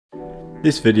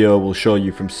This video will show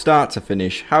you from start to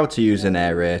finish how to use an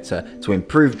aerator to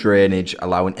improve drainage,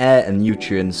 allowing air and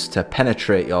nutrients to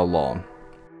penetrate your lawn.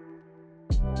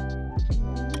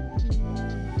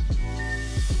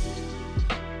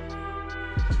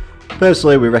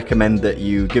 Personally, we recommend that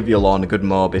you give your lawn a good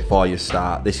mow before you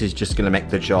start. This is just going to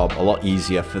make the job a lot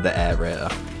easier for the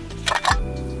aerator.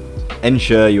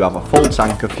 Ensure you have a full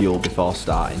tank of fuel before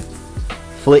starting.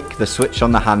 Flick the switch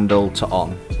on the handle to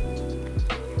on.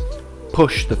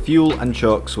 Push the fuel and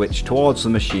choke switch towards the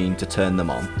machine to turn them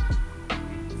on.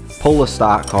 Pull the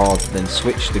start cord, then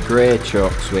switch the grey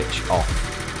choke switch off.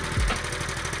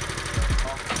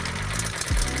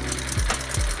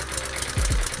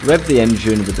 Rev the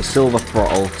engine with the silver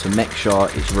throttle to make sure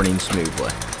it's running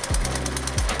smoothly.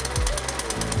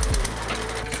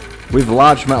 With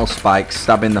large metal spikes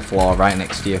stabbing the floor right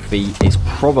next to your feet, it's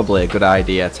probably a good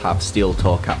idea to have steel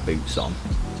toe cap boots on.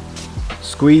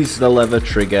 Squeeze the lever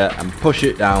trigger and push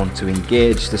it down to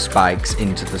engage the spikes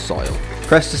into the soil.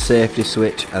 Press the safety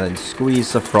switch and then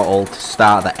squeeze the throttle to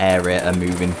start the aerator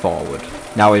moving forward.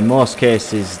 Now in most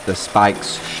cases the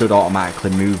spikes should automatically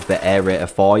move the aerator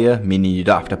for you, meaning you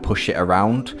don't have to push it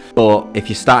around. But if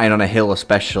you're starting on a hill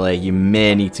especially, you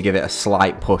may need to give it a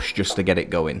slight push just to get it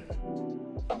going.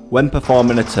 When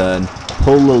performing a turn,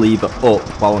 pull the lever up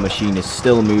while the machine is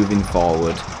still moving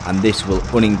forward, and this will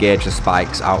unengage the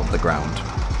spikes out of the ground.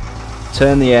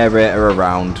 Turn the aerator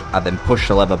around and then push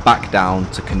the lever back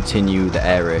down to continue the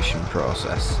aeration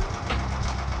process.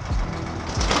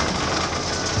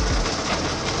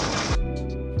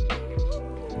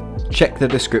 Check the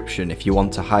description if you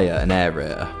want to hire an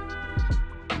aerator.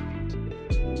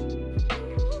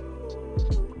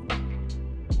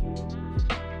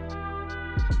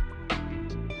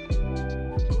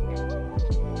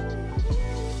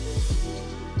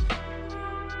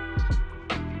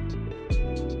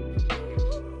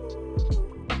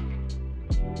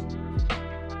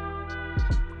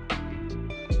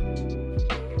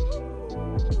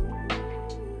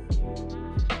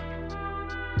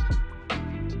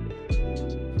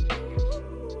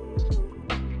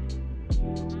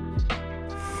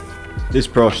 This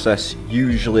process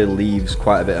usually leaves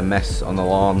quite a bit of mess on the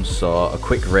lawn, so a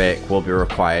quick rake will be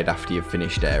required after you've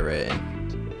finished aerating.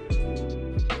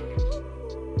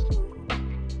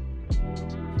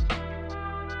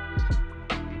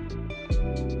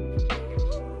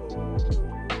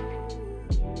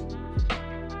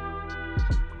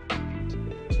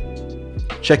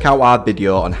 Check out our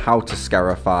video on how to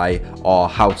scarify or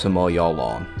how to mow your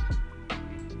lawn.